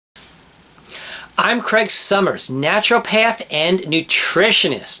I'm Craig Summers, naturopath and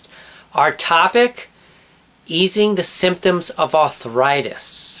nutritionist. Our topic, easing the symptoms of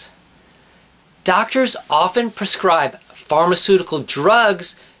arthritis. Doctors often prescribe pharmaceutical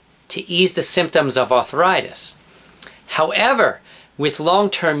drugs to ease the symptoms of arthritis. However, with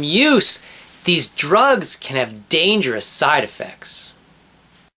long-term use, these drugs can have dangerous side effects.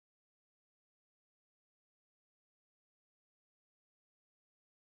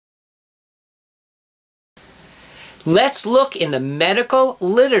 Let's look in the medical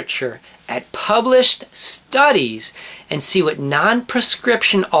literature at published studies and see what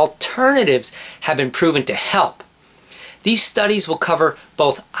non-prescription alternatives have been proven to help. These studies will cover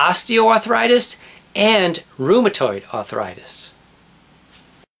both osteoarthritis and rheumatoid arthritis.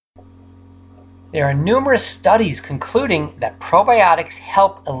 There are numerous studies concluding that probiotics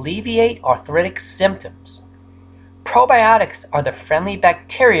help alleviate arthritic symptoms. Probiotics are the friendly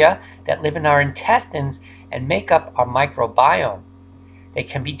bacteria that live in our intestines and make up our microbiome. They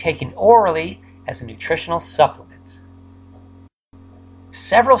can be taken orally as a nutritional supplement.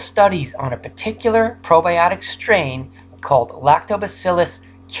 Several studies on a particular probiotic strain called Lactobacillus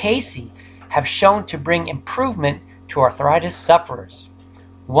casei have shown to bring improvement to arthritis sufferers.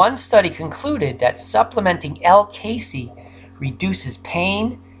 One study concluded that supplementing L. casei reduces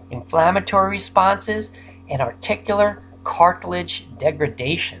pain, inflammatory responses, and articular cartilage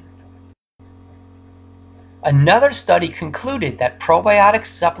degradation. Another study concluded that probiotic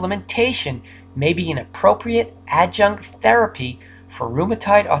supplementation may be an appropriate adjunct therapy for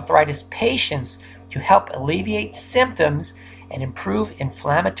rheumatoid arthritis patients to help alleviate symptoms and improve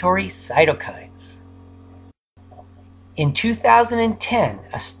inflammatory cytokines. In 2010,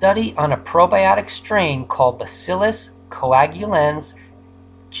 a study on a probiotic strain called Bacillus coagulans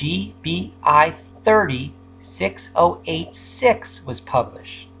GBI 306086 was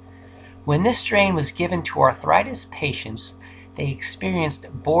published. When this strain was given to arthritis patients, they experienced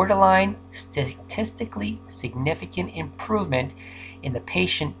borderline statistically significant improvement in the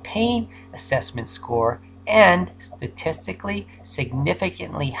patient pain assessment score and statistically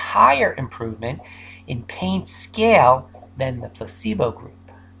significantly higher improvement in pain scale than the placebo group.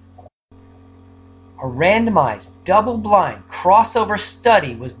 A randomized, double-blind, crossover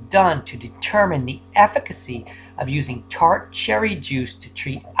study was done to determine the efficacy of using tart cherry juice to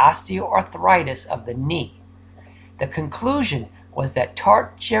treat osteoarthritis of the knee. The conclusion was that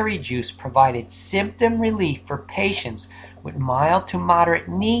tart cherry juice provided symptom relief for patients with mild to moderate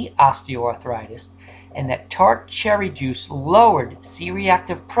knee osteoarthritis, and that tart cherry juice lowered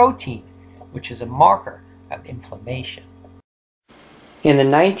C-reactive protein, which is a marker of inflammation. In the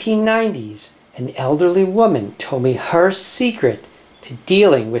 1990s, an elderly woman told me her secret to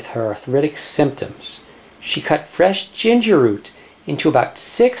dealing with her arthritic symptoms. She cut fresh ginger root into about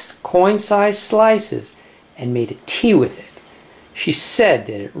 6 coin-sized slices and made a tea with it. She said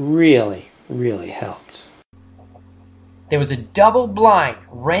that it really helped. There was a double-blind,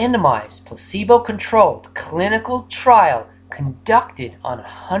 randomized, placebo-controlled clinical trial conducted on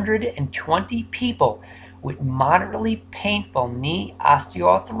 120 people with moderately painful knee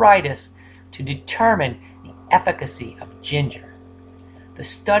osteoarthritis to determine the efficacy of ginger. The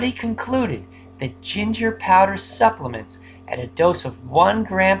study concluded that ginger powder supplements at a dose of 1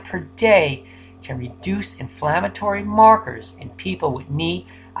 gram per day can reduce inflammatory markers in people with knee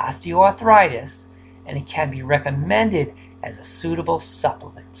osteoarthritis, and it can be recommended as a suitable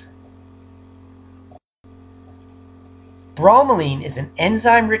supplement. Bromelain is an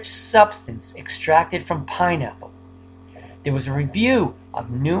enzyme-rich substance extracted from pineapple. There was a review of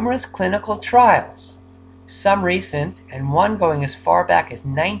numerous clinical trials, some recent and one going as far back as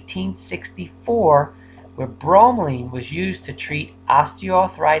 1964, where bromelain was used to treat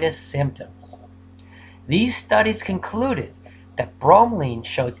osteoarthritis symptoms. These studies concluded that bromelain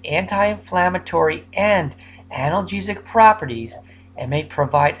shows anti-inflammatory and analgesic properties and may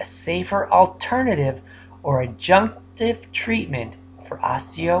provide a safer alternative or adjunctive treatment for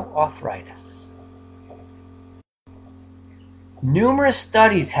osteoarthritis. Numerous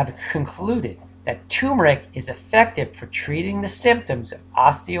studies have concluded that turmeric is effective for treating the symptoms of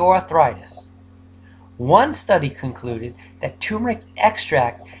osteoarthritis. One study concluded that turmeric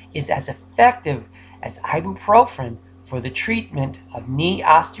extract is as effective as ibuprofen for the treatment of knee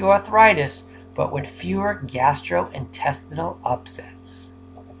osteoarthritis, but with fewer gastrointestinal upsets.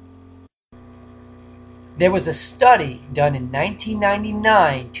 There was a study done in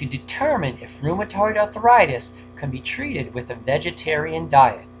 1999 to determine if rheumatoid arthritis can be treated with a vegetarian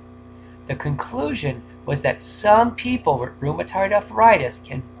diet. The conclusion was that some people with rheumatoid arthritis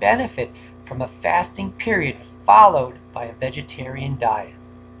can benefit from a fasting period followed by a vegetarian diet.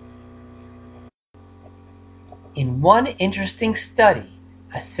 In one interesting study,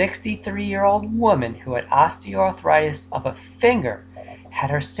 a 63-year-old woman who had osteoarthritis of a finger had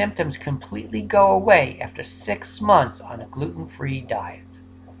her symptoms completely go away after 6 months on a gluten-free diet.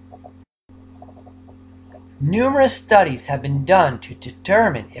 Numerous studies have been done to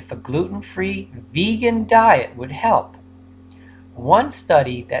determine if a gluten-free vegan diet would help. One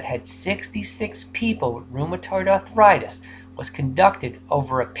study that had 66 people with rheumatoid arthritis was conducted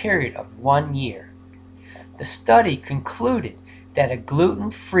over a period of 1 year. The study concluded that a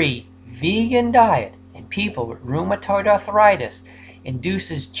gluten-free vegan diet in people with rheumatoid arthritis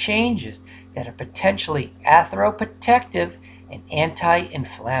induces changes that are potentially arthroprotective and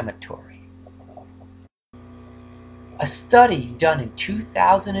anti-inflammatory. A study done in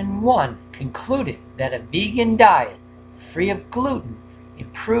 2001 concluded that a vegan diet free of gluten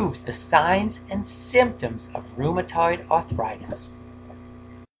improves the signs and symptoms of rheumatoid arthritis.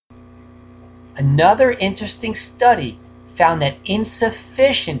 Another interesting study found that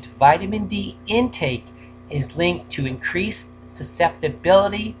insufficient vitamin D intake is linked to increased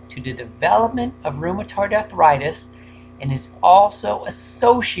susceptibility to the development of rheumatoid arthritis and is also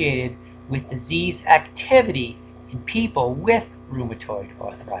associated with disease activity in people with rheumatoid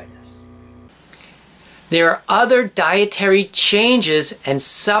arthritis. There are other dietary changes and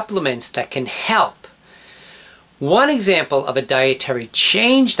supplements that can help. One example of a dietary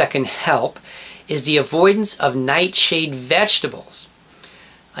change that can help is the avoidance of nightshade vegetables.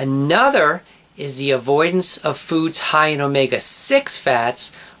 Another is the avoidance of foods high in omega-6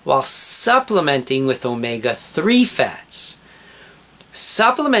 fats while supplementing with omega-3 fats.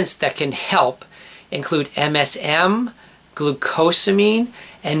 Supplements that can help include MSM, glucosamine,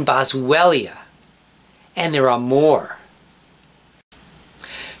 and boswellia. And there are more.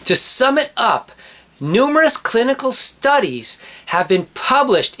 To sum it up, numerous clinical studies have been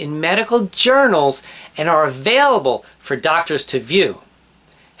published in medical journals and are available for doctors to view.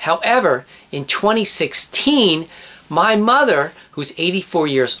 However, in 2016, my mother, who's 84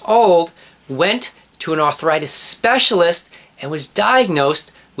 years old, went to an arthritis specialist and was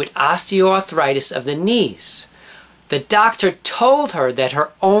diagnosed with osteoarthritis of the knees. The doctor told her that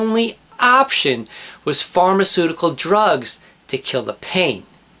her only option was pharmaceutical drugs to kill the pain.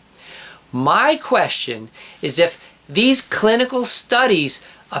 My question is, if these clinical studies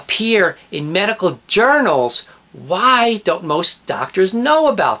appear in medical journals, why don't most doctors know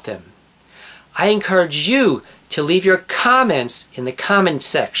about them? I encourage you to leave your comments in the comment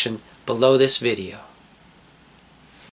section below this video.